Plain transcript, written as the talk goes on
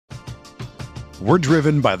We're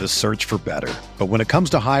driven by the search for better. But when it comes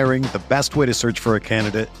to hiring, the best way to search for a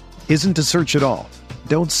candidate isn't to search at all.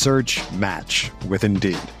 Don't search, match with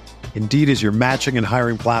Indeed. Indeed is your matching and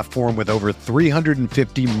hiring platform with over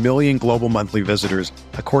 350 million global monthly visitors,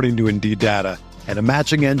 according to Indeed data, and a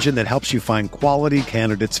matching engine that helps you find quality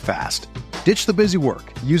candidates fast. Ditch the busy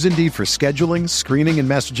work. Use Indeed for scheduling, screening, and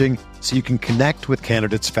messaging so you can connect with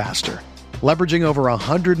candidates faster. Leveraging over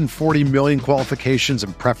 140 million qualifications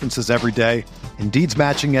and preferences every day, Indeed's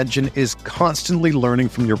matching engine is constantly learning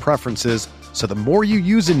from your preferences, so the more you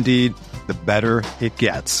use Indeed, the better it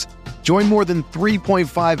gets. Join more than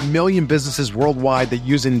 3.5 million businesses worldwide that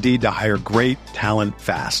use Indeed to hire great talent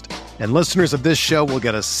fast. And listeners of this show will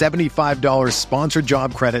get a $75 sponsored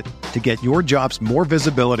job credit to get your jobs more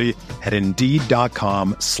visibility at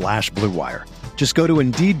Indeed.com/Blue Wire. Just go to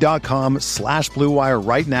Indeed.com/Blue Wire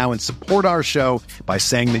right now and support our show by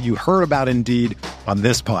saying that you heard about Indeed on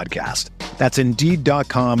this podcast. That's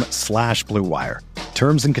Indeed.com/Blue Wire.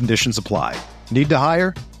 Terms and conditions apply. Need to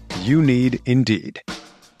hire? You need Indeed.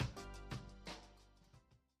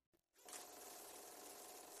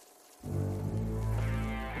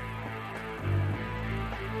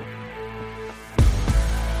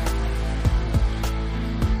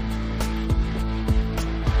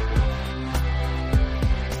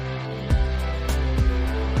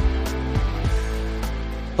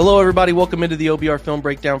 Hello, everybody. Welcome into the OBR Film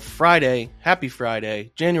Breakdown Friday. Happy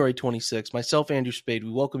Friday, January 26th. Myself, Andrew Spade, we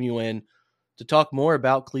welcome you in to talk more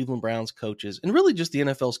about Cleveland Browns coaches and really just the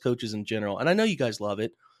NFL's coaches in general. And I know you guys love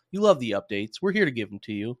it. You love the updates. We're here to give them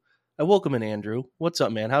to you. I welcome in Andrew. What's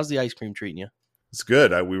up, man? How's the ice cream treating you? It's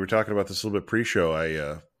good. We were talking about this a little bit pre-show.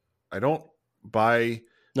 I don't buy.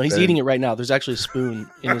 No, he's eating it right now. There's actually a spoon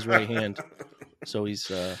in his right hand. So he's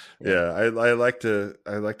yeah. I like to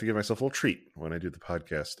give myself a little treat when I do the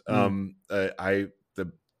podcast.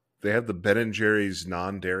 They have the Ben and Jerry's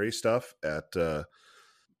non-dairy stuff at.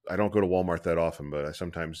 I don't go to Walmart that often, but I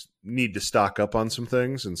sometimes need to stock up on some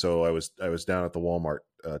things, and so I was down at the Walmart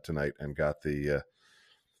tonight and got the.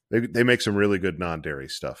 They make some really good non-dairy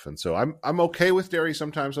stuff, and so I'm okay with dairy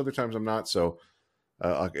sometimes. Other times I'm not. So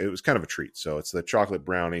it was kind of a treat. So it's the chocolate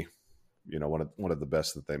brownie. You know, one of the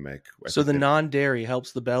best that they make. So the non-dairy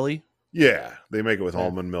helps the belly? Yeah, they make it with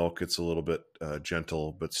almond milk. It's a little bit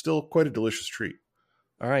gentle, but still quite a delicious treat.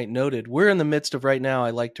 All right, noted. We're in the midst of right now,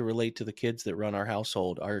 I like to relate to the kids that run our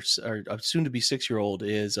household. Our soon-to-be 6-year-old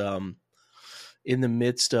is in the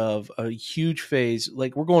midst of a huge phase.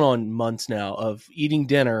 Like, we're going on months now of eating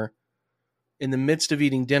dinner. In the midst of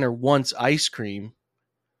eating dinner, wants ice cream.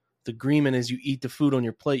 The agreement is you eat the food on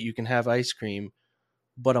your plate, you can have ice cream.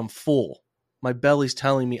 But I'm full. My belly's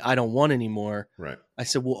telling me I don't want any more. Right. I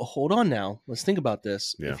said, well, hold on now. Let's think about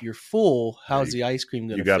this. Yeah. If you're full, how's the ice cream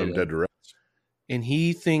going to fit? You got him dead to rights. And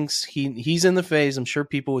he thinks he's in the phase. I'm sure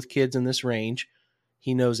people with kids in this range,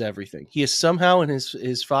 he knows everything. He has somehow in his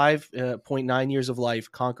 5.9 years of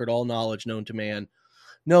life conquered all knowledge known to man.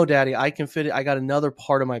 No, Daddy, I can fit it. I got another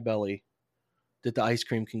part of my belly that the ice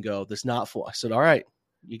cream can go that's not full. I said, all right.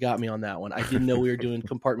 You got me on that one. I didn't know we were doing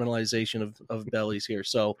compartmentalization of bellies here.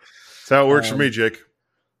 So that's how it works for me, Jake.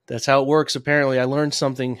 That's how it works. Apparently, I learned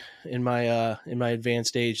something in my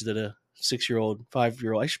advanced age that a 6-year-old,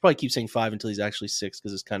 5-year-old. I should probably keep saying 5 until he's actually 6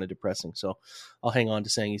 because it's kind of depressing. So I'll hang on to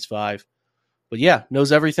saying he's 5. But yeah,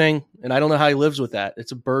 knows everything, and I don't know how he lives with that.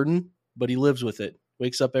 It's a burden, but he lives with it.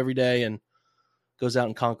 Wakes up every day and goes out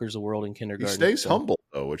and conquers the world in kindergarten. He stays humble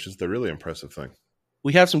though, which is the really impressive thing.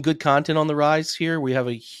 We have some good content on the rise here. We have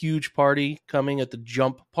a huge party coming at the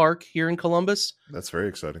Jump Park here in Columbus. That's very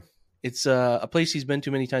exciting. It's a place he's been to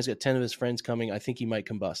many times. Got 10 of his friends coming. I think he might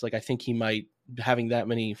combust. Like, I think he might, having that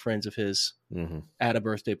many friends of his at a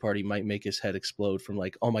birthday party might make his head explode from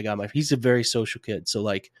like, oh my God, he's a very social kid. So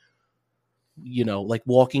like, you know, like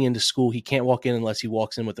walking into school, he can't walk in unless he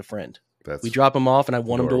walks in with a friend. We drop him off and I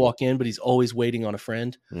want him to walk in, but he's always waiting on a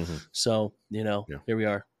friend. So, you know, Here we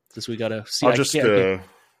are. This we got to see. I'll just can't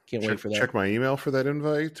wait for that. Check my email for that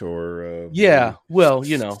invite, or well,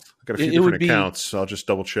 you know, I've got a few different accounts. I'll just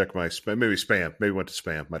double check my spam. Maybe spam. Maybe went to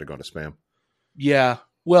spam. Might have gone to spam. Yeah,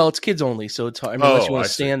 well, it's kids only, so it's hard. I mean, unless you want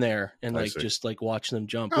to stand there and just like watch them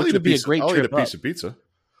jump, which would be a great trip. I'll eat a piece of pizza.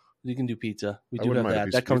 You can do pizza. We do have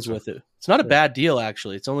that. That comes with it. It's not a bad deal,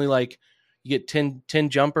 actually. It's only like you get 10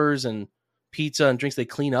 jumpers and pizza and drinks they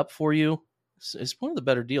clean up for you. It's one of the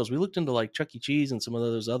better deals. We looked into like Chuck E. Cheese and some of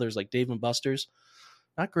those others like Dave and Buster's.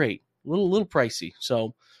 Not great. A little pricey. So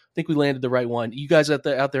I think we landed the right one. You guys out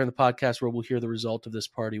there in the podcast world will hear the result of this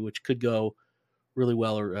party, which could go really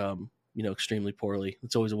well or extremely poorly.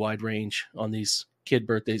 It's always a wide range on these kid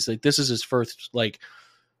birthdays. Like, this is his first like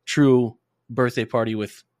true birthday party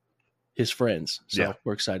with his friends. So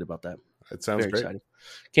we're excited about that. It sounds very great. Excited.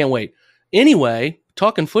 Can't wait. Anyway,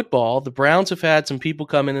 talking football, the Browns have had some people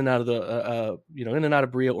come in and out of the, in and out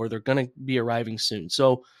of Bria, or they're going to be arriving soon.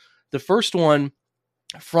 So the first one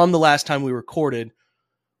from the last time we recorded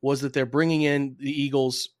was that they're bringing in the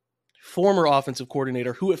Eagles' former offensive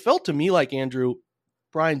coordinator, who it felt to me like, Andrew,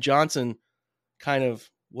 Brian Johnson kind of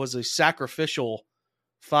was a sacrificial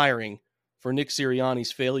firing for Nick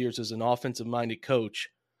Sirianni's failures as an offensive-minded coach.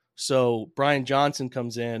 So Brian Johnson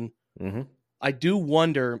comes in. Mm-hmm. I do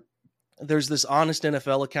wonder, there's this Honest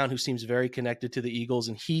NFL account who seems very connected to the Eagles,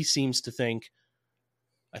 and he seems to think,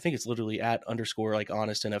 I think it's literally @ like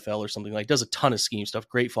Honest NFL or something, like does a ton of scheme stuff.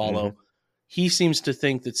 Great follow. Mm-hmm. He seems to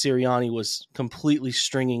think that Sirianni was completely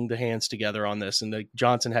stringing the hands together on this, and that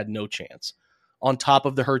Johnson had no chance. On top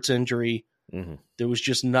of the Hurts injury, there was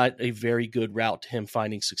just not a very good route to him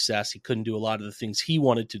finding success. He couldn't do a lot of the things he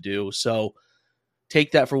wanted to do. So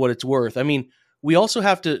take that for what it's worth. I mean, we also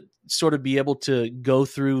have to sort of be able to go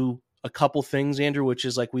through a couple things, Andrew, which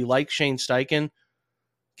is like, we like Shane Steichen.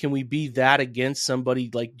 Can we be that against somebody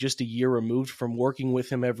like just a year removed from working with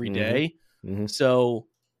him every day? So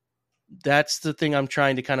that's the thing I'm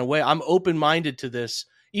trying to kind of weigh. I'm open-minded to this,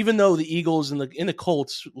 even though the Eagles and the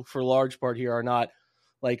Colts, for a large part here, are not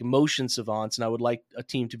like motion savants, and I would like a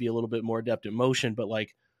team to be a little bit more adept at motion. But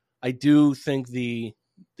like, I do think the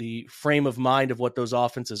frame of mind of what those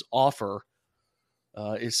offenses offer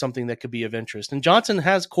is something that could be of interest. And Johnson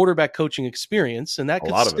has quarterback coaching experience, and that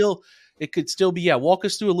could still be, walk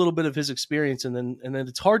us through a little bit of his experience. And then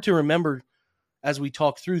it's hard to remember as we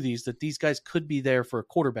talk through these, that these guys could be there for a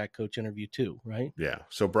quarterback coach interview too, right? Yeah.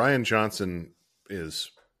 So Brian Johnson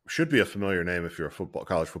should be a familiar name if you're a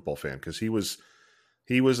college football fan, because he was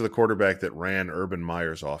the quarterback that ran Urban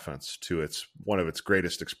Meyer's offense to one of its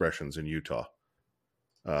greatest expressions in Utah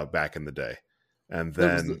back in the day. And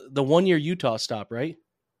then the 1 year Utah stop, right?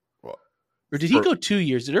 Well, or did he go 2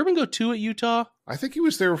 years? Did Urban go 2 at Utah? I think he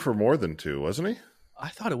was there for more than 2, wasn't he? I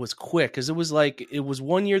thought it was quick, because it was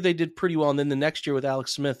 1 year they did pretty well, and then the next year with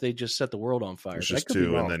Alex Smith, they just set the world on fire. It was just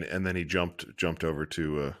 2, and then he jumped over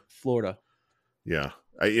to Florida. Yeah,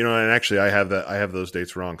 and actually I have those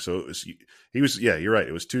dates wrong. So you're right.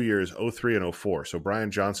 It was 2 years, 03 and 04. So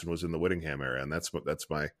Brian Johnson was in the Whittingham era, and that's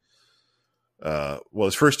my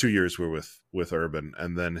his first 2 years were with Urban,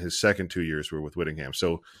 and then his second 2 years were with Whittingham.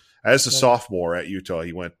 So as a sophomore at Utah,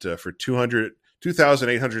 he went for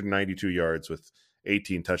 2,892 yards with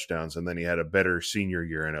 18 touchdowns, and then he had a better senior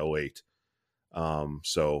year in 08. A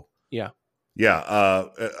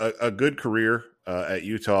good career at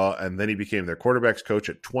Utah, and then he became their quarterback's coach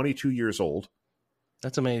at 22 years old.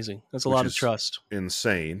 That's amazing. That's a lot of trust.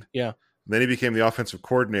 Insane. Yeah. And then he became the offensive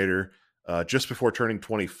coordinator just before turning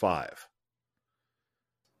 25.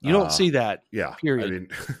 You don't see that. Yeah. Period. I mean,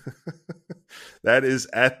 that is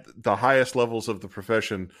at the highest levels of the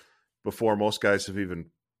profession before most guys have even,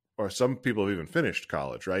 or some people have even finished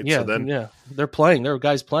college, right? Yeah. They're playing. There are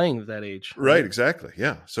guys playing at that age. Right. Exactly.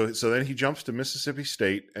 Yeah. So then he jumps to Mississippi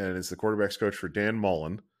State and is the quarterback's coach for Dan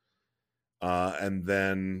Mullen. And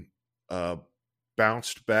then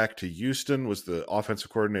bounced back to Houston, was the offensive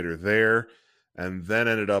coordinator there, and then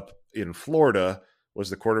ended up in Florida, was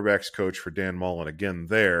the quarterback's coach for Dan Mullen again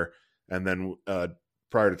there. And then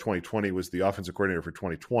prior to 2020 was the offensive coordinator for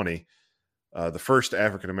 2020. The first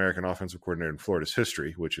African-American offensive coordinator in Florida's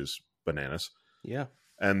history, which is bananas. Yeah.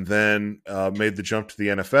 And then made the jump to the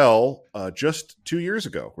NFL just 2 years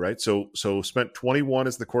ago, right? So spent 21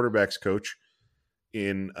 as the quarterback's coach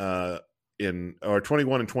in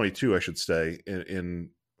 21 and 22, I should say,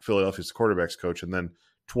 in Philadelphia as the quarterback's coach, and then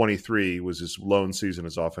 23 was his lone season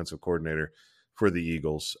as offensive coordinator for the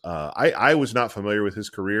Eagles. I was not familiar with his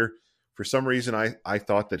career. For some reason, I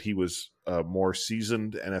thought that he was a more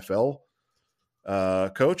seasoned NFL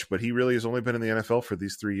coach, but he really has only been in the NFL for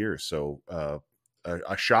these 3 years. So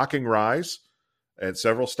a shocking rise at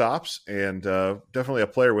several stops, and definitely a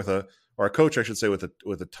player or a coach, I should say, with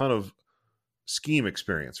a ton of scheme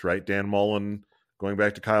experience, right? Dan Mullen, going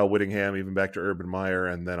back to Kyle Whittingham, even back to Urban Meyer,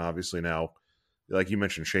 and then obviously now, like you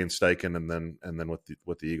mentioned, Shane Steichen, and then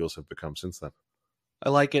what the Eagles have become since then. I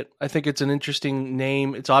like it. I think it's an interesting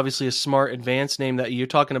name. It's obviously a smart, advanced name that you're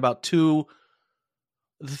talking about too.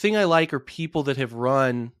 The thing I like are people that have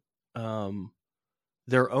run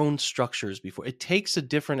their own structures before. It takes a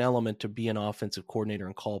different element to be an offensive coordinator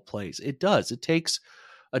and call plays. It does. It takes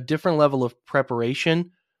a different level of preparation,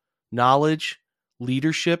 knowledge,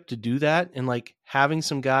 leadership to do that. And like having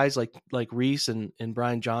some guys like Reese and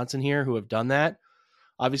Brian Johnson here who have done that.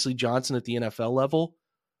 Obviously Johnson at the NFL level.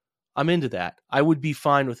 I'm into that. I would be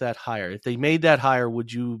fine with that hire. If they made that hire,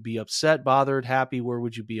 would you be upset, bothered, happy? Where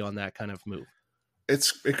would you be on that kind of move?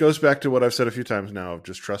 It goes back to what I've said a few times now of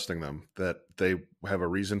just trusting them, that they have a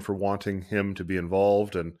reason for wanting him to be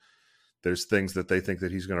involved, and there's things that they think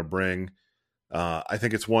that he's going to bring. I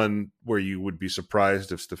think it's one where you would be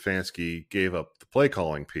surprised if Stefanski gave up the play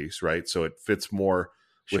calling piece, right? So it fits more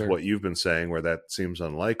with what you've been saying, where that seems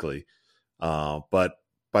unlikely. But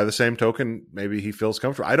by the same token, maybe he feels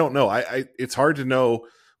comfortable. I don't know. It's hard to know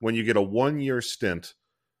when you get a 1-year stint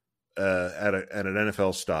at an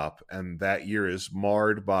NFL stop, and that year is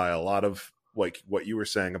marred by a lot of like what you were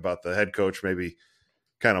saying about the head coach maybe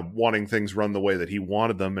kind of wanting things run the way that he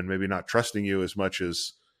wanted them, and maybe not trusting you as much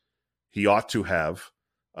as he ought to have,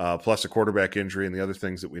 plus a quarterback injury and the other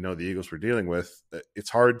things that we know the Eagles were dealing with. It's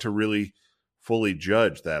hard to really fully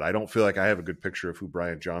judge that. I don't feel like I have a good picture of who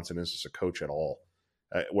Brian Johnson is as a coach at all.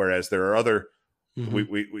 Whereas there are other,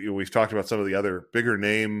 we've talked about some of the other bigger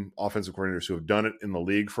name offensive coordinators who have done it in the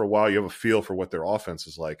league for a while. You have a feel for what their offense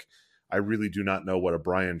is like. I really do not know what a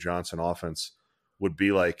Brian Johnson offense would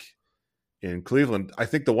be like in Cleveland. I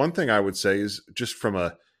think the one thing I would say is, just from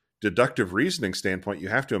a deductive reasoning standpoint, you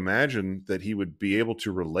have to imagine that he would be able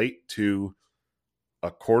to relate to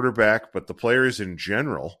a quarterback, but the players in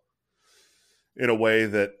general, in a way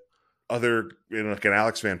that like an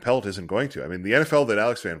Alex Van Pelt isn't going to. I mean, the NFL that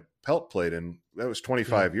Alex Van Pelt played in, that was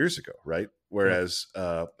 25 years ago, right? Whereas,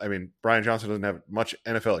 Brian Johnson doesn't have much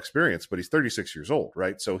NFL experience, but he's 36 years old,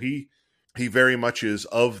 right? So he very much is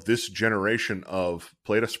of this generation of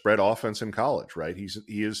played a spread offense in college, right? He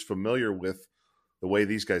is familiar with the way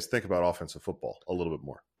these guys think about offensive football a little bit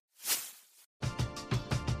more.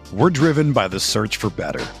 We're driven by the search for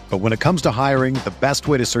better. But when it comes to hiring, the best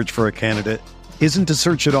way to search for a candidate isn't to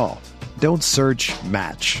search at all. Don't search,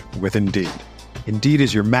 match with Indeed. Indeed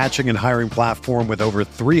is your matching and hiring platform with over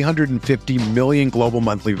 350 million global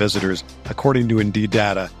monthly visitors, according to Indeed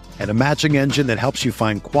data, and a matching engine that helps you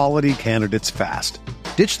find quality candidates fast.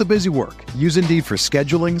 Ditch the busy work. Use Indeed for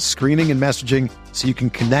scheduling, screening, and messaging so you can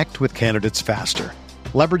connect with candidates faster.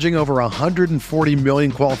 Leveraging over 140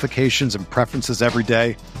 million qualifications and preferences every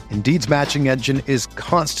day, Indeed's matching engine is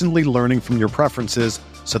constantly learning from your preferences,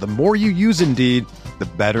 so the more you use Indeed, the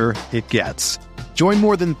better it gets. Join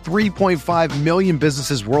more than 3.5 million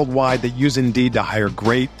businesses worldwide that use Indeed to hire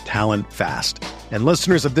great talent fast. And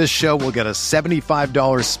listeners of this show will get a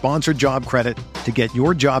 $75 sponsored job credit to get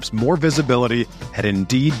your jobs more visibility at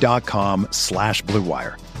Indeed.com/Blue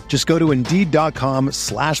Wire. Just go to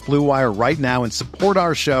Indeed.com/Blue Wire right now and support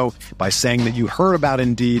our show by saying that you heard about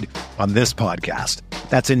Indeed on this podcast.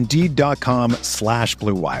 That's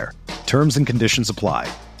Indeed.com/Blue Wire. Terms and conditions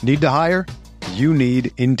apply. Need to hire? You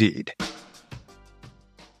need Indeed.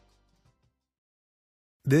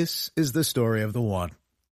 This is the story of the one.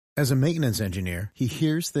 As a maintenance engineer, he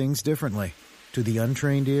hears things differently. To the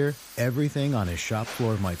untrained ear, everything on his shop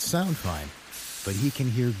floor might sound fine, but he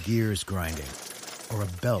can hear gears grinding or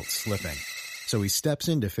a belt slipping. So he steps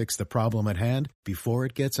in to fix the problem at hand before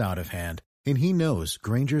it gets out of hand. And he knows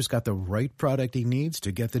Grainger's got the right product he needs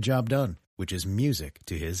to get the job done, which is music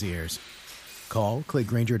to his ears. Call, click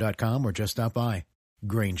Grainger.com, or just stop by.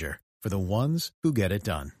 Grainger, for the ones who get it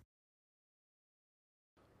done.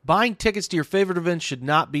 Buying tickets to your favorite events should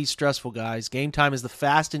not be stressful, guys. Game Time is the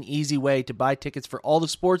fast and easy way to buy tickets for all the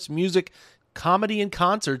sports, music, comedy, and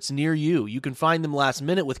concerts near you. You can find them last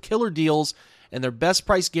minute with killer deals, and their best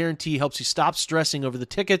price guarantee helps you stop stressing over the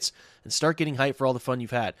tickets and start getting hyped for all the fun you've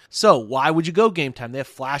had. So why would you go Game Time? They have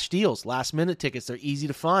flash deals, last minute tickets. They're easy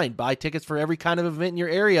to find. Buy tickets for every kind of event in your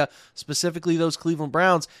area, specifically those Cleveland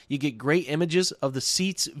Browns. You get great images of the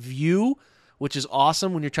seats view, which is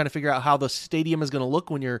awesome when you're trying to figure out how the stadium is going to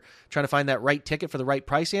look when you're trying to find that right ticket for the right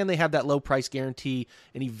price. And they have that low price guarantee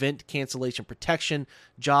and event cancellation protection,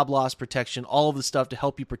 job loss protection, all of the stuff to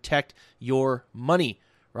help you protect your money,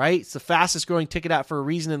 right? It's the fastest growing ticket app for a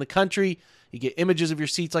reason in the country. You get images of your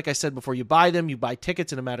seats, like I said, before you buy them. You buy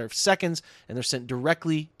tickets in a matter of seconds, and they're sent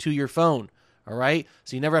directly to your phone. All right?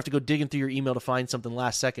 So you never have to go digging through your email to find something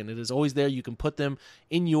last second. It is always there. You can put them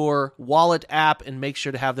in your wallet app and make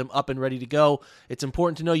sure to have them up and ready to go. It's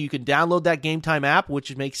important to know you can download that Game Time app,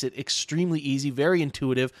 which makes it extremely easy, very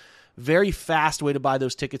intuitive, very fast way to buy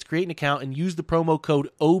those tickets. Create an account and use the promo code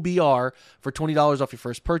OBR for $20 off your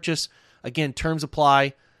first purchase. Again, terms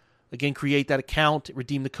apply. Again, create that account,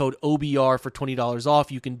 redeem the code OBR for $20 off.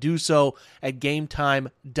 You can do so at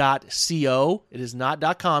gametime.co. It is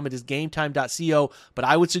not .com, it is gametime.co, but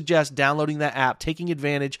I would suggest downloading that app, taking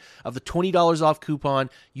advantage of the $20 off coupon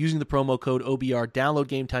using the promo code OBR. Download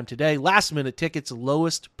Game Time today. Last minute tickets,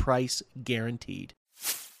 lowest price guaranteed.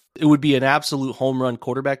 it would be an absolute home run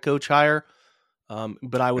quarterback coach hire.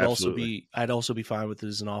 But I would I'd also be fine with it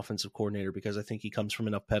as an offensive coordinator because I think he comes from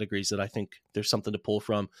enough pedigrees that I think there's something to pull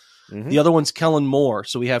from. Mm-hmm. The other one's Kellen Moore.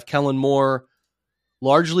 So we have Kellen Moore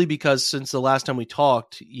largely because since the last time we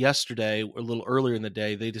talked yesterday, or a little earlier in the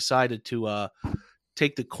day, they decided to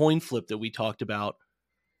take the coin flip that we talked about,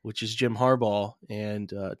 which is Jim Harbaugh,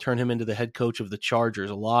 and turn him into the head coach of the Chargers.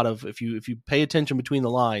 A lot of, if you pay attention between the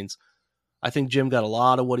lines, I think Jim got a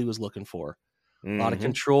lot of what he was looking for. A lot of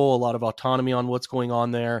control, a lot of autonomy on what's going on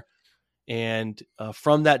there. And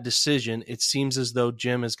from that decision, it seems as though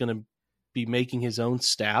Jim is going to be making his own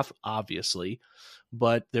staff, obviously.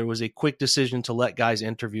 But there was a quick decision to let guys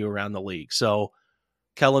interview around the league. So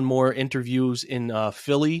Kellen Moore interviews in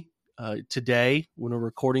Philly today. When we're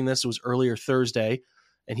recording this, it was earlier Thursday.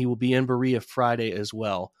 And he will be in Berea Friday as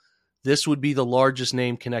well. This would be the largest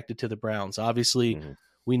name connected to the Browns. Obviously,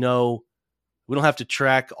 we know we don't have to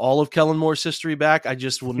track all of Kellen Moore's history back. I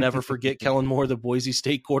just will never forget Kellen Moore, the Boise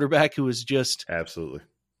State quarterback, who was just absolutely.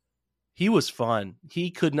 He was fun.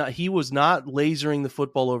 He was not lasering the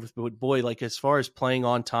football over, but boy, like as far as playing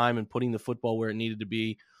on time and putting the football where it needed to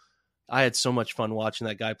be, I had so much fun watching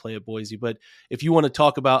that guy play at Boise. But if you want to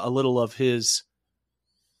talk about a little of his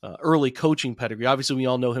early coaching pedigree, obviously we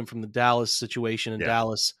all know him from the Dallas situation and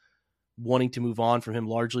Dallas wanting to move on from him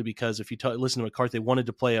largely because if you listen to McCarthy, they wanted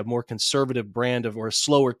to play a more conservative brand of, or a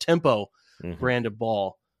slower tempo brand of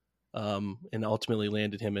ball, and ultimately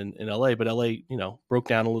landed him in LA. But LA, broke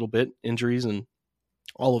down a little bit, injuries and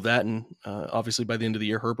all of that. And obviously by the end of the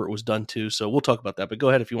year, Herbert was done too. So we'll talk about that, but go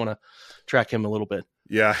ahead if you want to track him a little bit.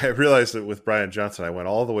 Yeah, I realized that with Brian Johnson, I went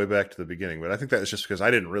all the way back to the beginning, but I think that was just because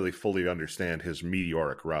I didn't really fully understand his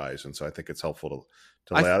meteoric rise. And so I think it's helpful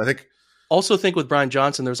to lay out. I think with Brian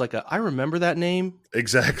Johnson, there's like I remember that name.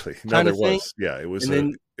 Exactly. No, there was. Yeah, it was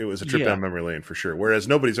a trip down memory lane for sure. Whereas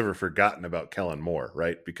nobody's ever forgotten about Kellen Moore,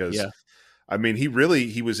 right? Because I mean, he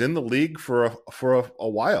was in the league for a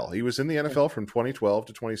while. He was in the NFL from 2012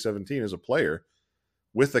 to 2017 as a player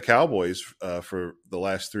with the Cowboys for the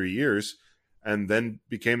last 3 years, and then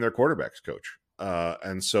became their quarterbacks coach.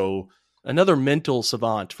 And so another mental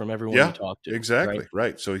savant from everyone you talked to. Exactly.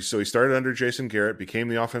 Right. So he started under Jason Garrett, became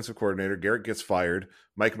the offensive coordinator. Garrett gets fired.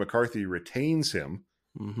 Mike McCarthy retains him.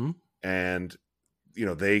 Mm-hmm. And,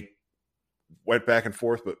 they went back and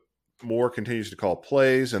forth, but Moore continues to call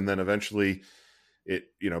plays. And then eventually it,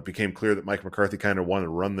 became clear that Mike McCarthy kind of wanted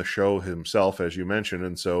to run the show himself, as you mentioned.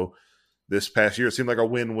 And so this past year, it seemed like a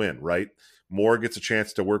win-win, right? Moore gets a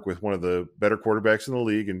chance to work with one of the better quarterbacks in the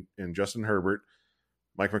league in Justin Herbert.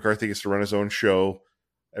 Mike McCarthy gets to run his own show.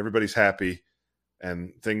 Everybody's happy.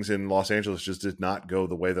 And things in Los Angeles just did not go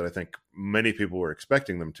the way that I think many people were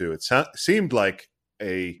expecting them to. It seemed like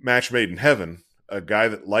a match made in heaven, a guy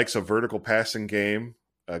that likes a vertical passing game,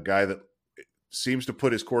 a guy that seems to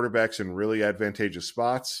put his quarterbacks in really advantageous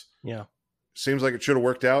spots. Yeah. Seems like it should have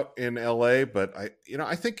worked out in LA, but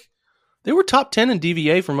I think they were top 10 in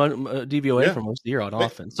DVOA for most of the year on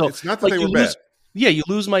offense. So it's not that they were bad. Yeah, you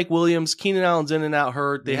lose Mike Williams. Keenan Allen's in and out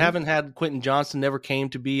hurt. They haven't had Quentin Johnson, never came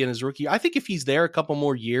to be in his rookie. I think if he's there a couple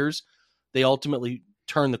more years, they ultimately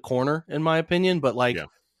turn the corner, in my opinion. But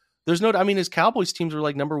there's his Cowboys teams were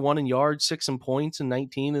like number 1 in yards, 6 in points in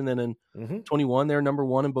 19, and then in 21, they're number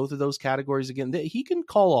 1 in both of those categories again. He can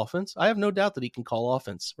call offense. I have no doubt that he can call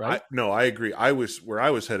offense, right? I agree. Where I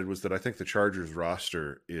was headed was that I think the Chargers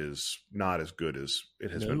roster is not as good as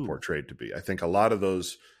it has been portrayed to be. I think a lot of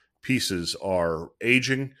those pieces are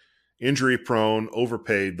aging, injury prone,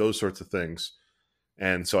 overpaid, those sorts of things.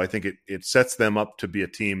 And so I think it sets them up to be a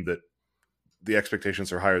team that the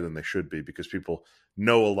expectations are higher than they should be because people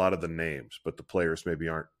know a lot of the names, but the players maybe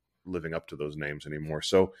aren't living up to those names anymore.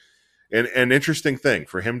 So an interesting thing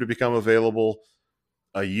for him to become available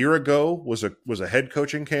a year ago was a head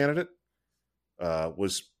coaching candidate,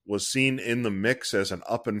 was seen in the mix as an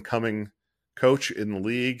up and coming coach in the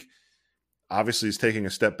league. Obviously, he's taking a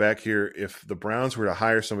step back here. If the Browns were to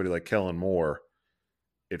hire somebody like Kellen Moore,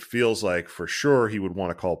 it feels like for sure he would want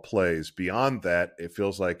to call plays. Beyond that, it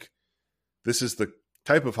feels like this is the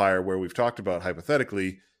type of hire where we've talked about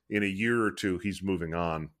hypothetically in a year or two, he's moving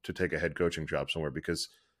on to take a head coaching job somewhere because,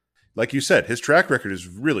 like you said, his track record is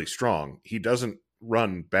really strong. He doesn't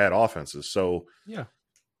run bad offenses. So yeah,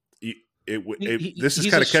 this is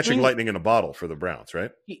kind of catching lightning in a bottle for the Browns,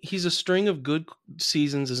 right? He's a string of good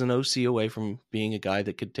seasons as an OC away from being a guy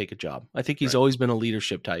that could take a job. I think he's always been a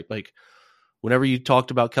leadership type. Like whenever you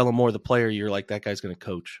talked about Kellen Moore, the player, you're like, that guy's going to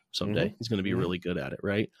coach someday. Mm-hmm. He's going to be really good at it,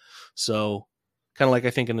 right? So kind of like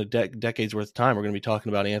I think in a decade's worth of time, we're going to be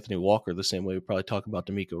talking about Anthony Walker the same way we probably talk about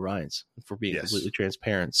D'Amico Ryans, for being completely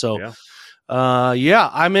transparent. So Yeah,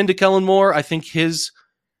 I'm into Kellen Moore. I think his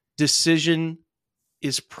decision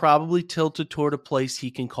is probably tilted toward a place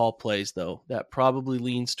he can call plays, though. That probably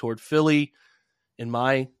leans toward Philly. In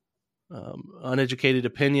my uneducated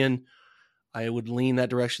opinion, I would lean that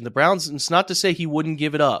direction. The Browns, it's not to say he wouldn't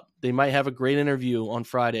give it up. They might have a great interview on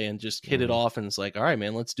Friday and just hit it off, and it's like, all right,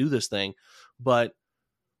 man, let's do this thing. But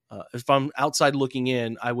if I'm outside looking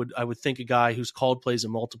in, I would think a guy who's called plays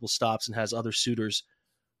in multiple stops and has other suitors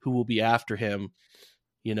who will be after him,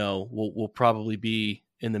 will probably be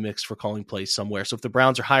in the mix for calling plays somewhere. So if the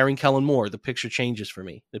Browns are hiring Kellen Moore, the picture changes for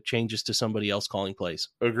me. It changes to somebody else calling plays.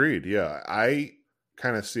 Agreed. Yeah. I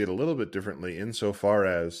kind of see it a little bit differently insofar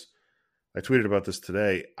as I tweeted about this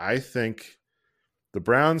today. I think the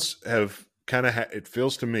Browns have kind of, it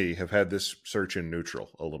feels to me, have had this search in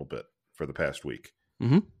neutral a little bit for the past week.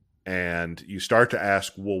 Mm-hmm. And you start to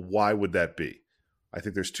ask, well, why would that be? I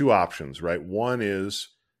think there's two options, right? One is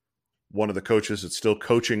one of the coaches that's still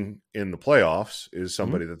coaching in the playoffs is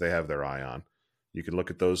somebody that they have their eye on. You can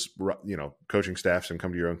look at those, coaching staffs and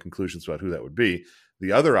come to your own conclusions about who that would be.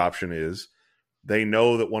 The other option is they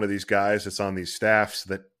know that one of these guys that's on these staffs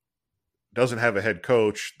that doesn't have a head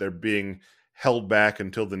coach, they're being held back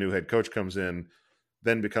until the new head coach comes in,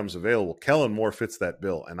 then becomes available. Kellen Moore fits that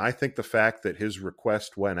bill. And I think the fact that his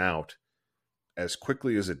request went out as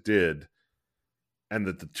quickly as it did, and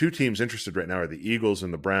that the two teams interested right now are the Eagles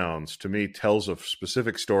and the Browns, to me tells a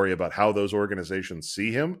specific story about how those organizations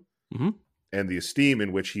see him and the esteem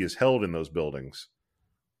in which he is held in those buildings.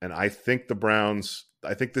 And I think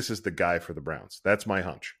this is the guy for the Browns. That's my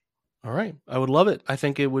hunch. All right. I would love it. I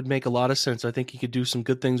think it would make a lot of sense. I think he could do some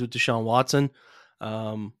good things with Deshaun Watson.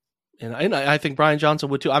 And I think Brian Johnson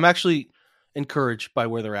would too. I'm actually encouraged by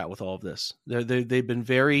where they're at with all of this. They've been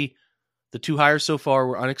the two hires so far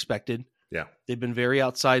were unexpected. Yeah. They've been very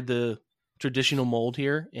outside the traditional mold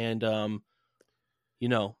here. And,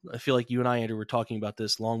 I feel like you and I, Andrew, were talking about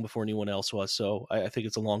this long before anyone else was. So I think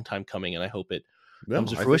it's a long time coming, and I hope it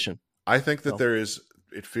comes to fruition. I think that there is,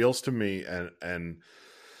 it feels to me, and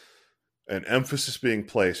an emphasis being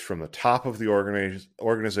placed from the top of the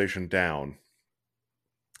organization down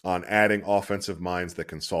on adding offensive minds that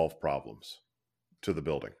can solve problems to the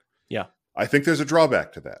building. Yeah. I think there's a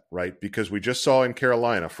drawback to that, right? Because we just saw in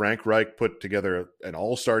Carolina, Frank Reich put together an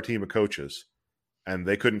all-star team of coaches, and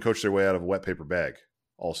they couldn't coach their way out of a wet paper bag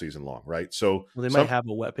all season long, right? So they might have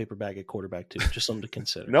a wet paper bag at quarterback too, just something to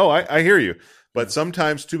consider. No, I hear you. But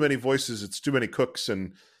sometimes too many voices, it's too many cooks,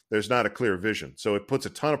 and there's not a clear vision. So it puts a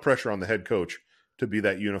ton of pressure on the head coach to be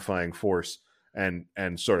that unifying force and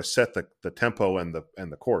sort of set the tempo and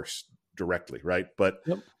the course directly, right? But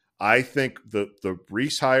I think the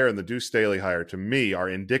Reese hire and the Deuce Staley hire, to me, are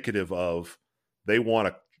indicative of they want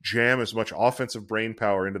to jam as much offensive brain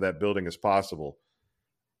power into that building as possible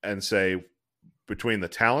and say, between the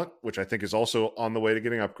talent, which I think is also on the way to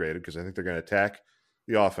getting upgraded because I think they're going to attack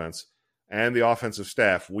the offense, and the offensive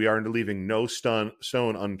staff, we are leaving no stone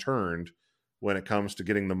unturned when it comes to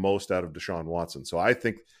getting the most out of Deshaun Watson. So I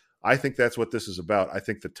think that's what this is about. I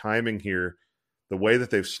think the timing here, the way that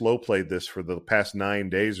they've slow played this for the past 9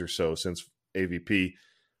 days or so since AVP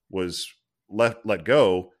was let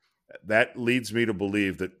go, that leads me to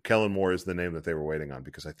believe that Kellen Moore is the name that they were waiting on,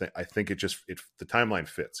 because I think the timeline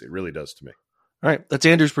fits. It really does to me. All right, that's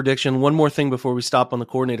Andrew's prediction. One more thing before we stop on the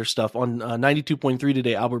coordinator stuff. On 92.3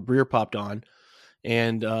 today, Albert Breer popped on,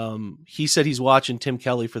 and he said he's watching Tim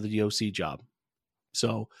Kelly for the OC job.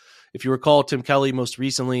 So if you recall, Tim Kelly most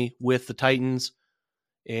recently with the Titans,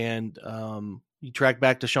 and you track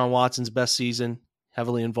back to Deshaun Watson's best season,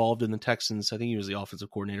 heavily involved in the Texans. I think he was the offensive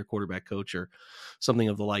coordinator, quarterback coach, or something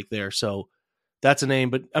of the like there. So that's a name.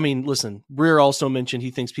 But, I mean, listen, Breer also mentioned he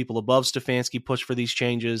thinks people above Stefanski push for these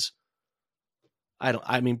changes.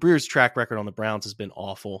 Breer's track record on the Browns has been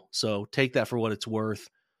awful. So take that for what it's worth.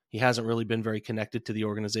 He hasn't really been very connected to the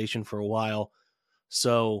organization for a while.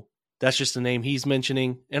 So that's just a name he's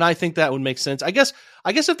mentioning. And I think that would make sense. I guess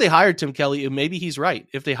if they hired Tim Kelly, maybe he's right.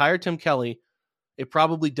 If they hired Tim Kelly, it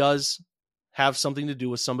probably does have something to do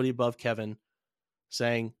with somebody above Kevin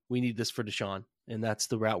saying, we need this for Deshaun. And that's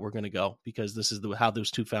the route we're going to go, because this is how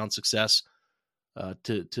those two found success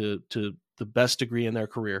to the best degree in their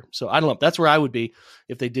career. So I don't know. That's where I would be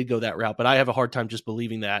if they did go that route. But I have a hard time just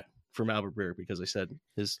believing that from Albert Breer, because I said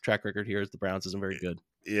his track record here as the Browns isn't very good.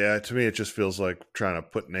 Yeah, to me, it just feels like trying to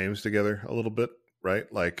put names together a little bit,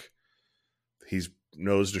 right? Like he's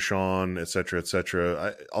knows Deshaun, et cetera, et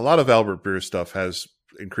cetera. A lot of Albert Breer's stuff has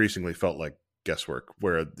increasingly felt like guesswork,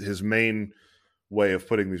 where his main way of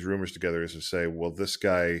putting these rumors together is to say, well, this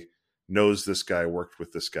guy knows this guy, worked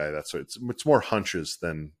with this guy. That's it's more hunches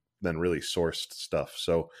than really sourced stuff.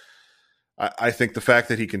 So I think the fact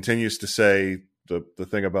that he continues to say the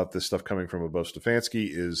thing about this stuff coming from above Stefanski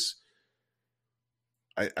is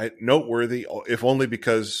noteworthy, if only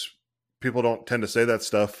because people don't tend to say that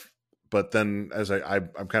stuff. But then, as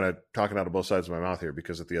I'm kind of talking out of both sides of my mouth here,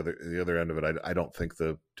 because at the other end of it, I don't think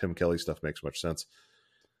the Tim Kelly stuff makes much sense.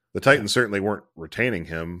 The Titans certainly weren't retaining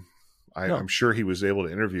him. I'm sure he was able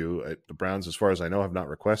to interview. The Browns, as far as I know, have not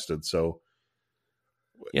requested. So,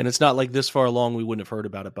 and it's not like this far along we wouldn't have heard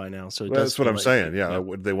about it by now. So that's what I'm saying. Yeah,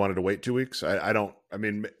 they wanted to wait 2 weeks. I don't. I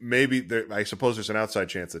mean, maybe I suppose there's an outside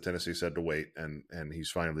chance that Tennessee said to wait, and he's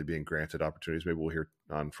finally being granted opportunities. Maybe we'll hear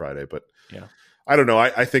on Friday, but yeah. I don't know.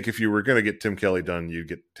 I think if you were going to get Tim Kelly done, you'd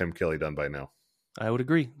get Tim Kelly done by now. I would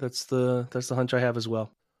agree. That's the hunch I have as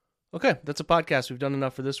well. Okay, that's a podcast. We've done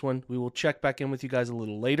enough for this one. We will check back in with you guys a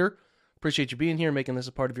little later. Appreciate you being here, making this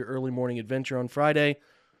a part of your early morning adventure on Friday.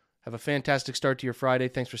 Have a fantastic start to your Friday.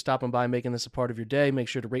 Thanks for stopping by and making this a part of your day. Make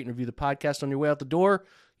sure to rate and review the podcast on your way out the door.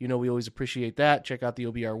 You know we always appreciate that. Check out the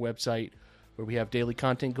OBR website where we have daily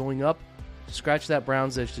content going up. Scratch that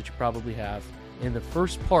Browns itch that you probably have in the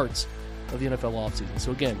first parts of the NFL offseason.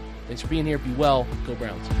 So again, thanks for being here. Be well. Go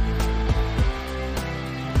Browns.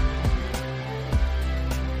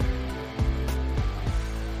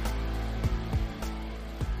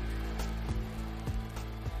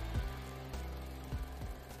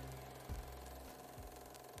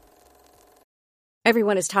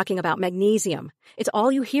 Everyone is talking about magnesium. It's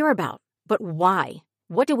all you hear about. But why?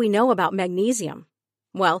 What do we know about magnesium?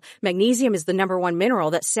 Well, magnesium is the number one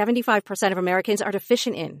mineral that 75% of Americans are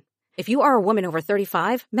deficient in. If you are a woman over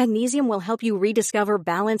 35, magnesium will help you rediscover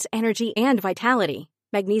balance, energy, and vitality.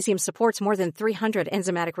 Magnesium supports more than 300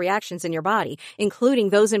 enzymatic reactions in your body, including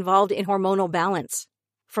those involved in hormonal balance.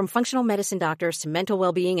 From functional medicine doctors to mental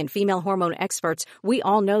well-being and female hormone experts, we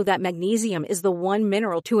all know that magnesium is the one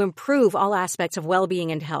mineral to improve all aspects of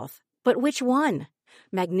well-being and health. But which one?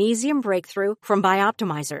 Magnesium Breakthrough from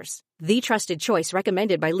Bioptimizers, the trusted choice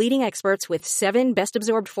recommended by leading experts with 7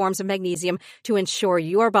 best-absorbed forms of magnesium to ensure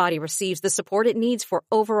your body receives the support it needs for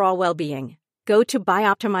overall well-being. Go to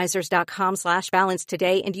bioptimizers.com/balance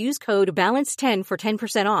today and use code BALANCE10 for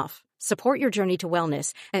 10% off. Support your journey to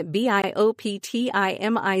wellness at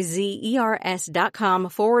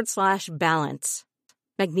bioptimizers.com/balance.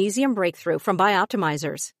 Magnesium Breakthrough from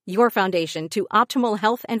Bioptimizers, your foundation to optimal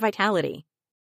health and vitality.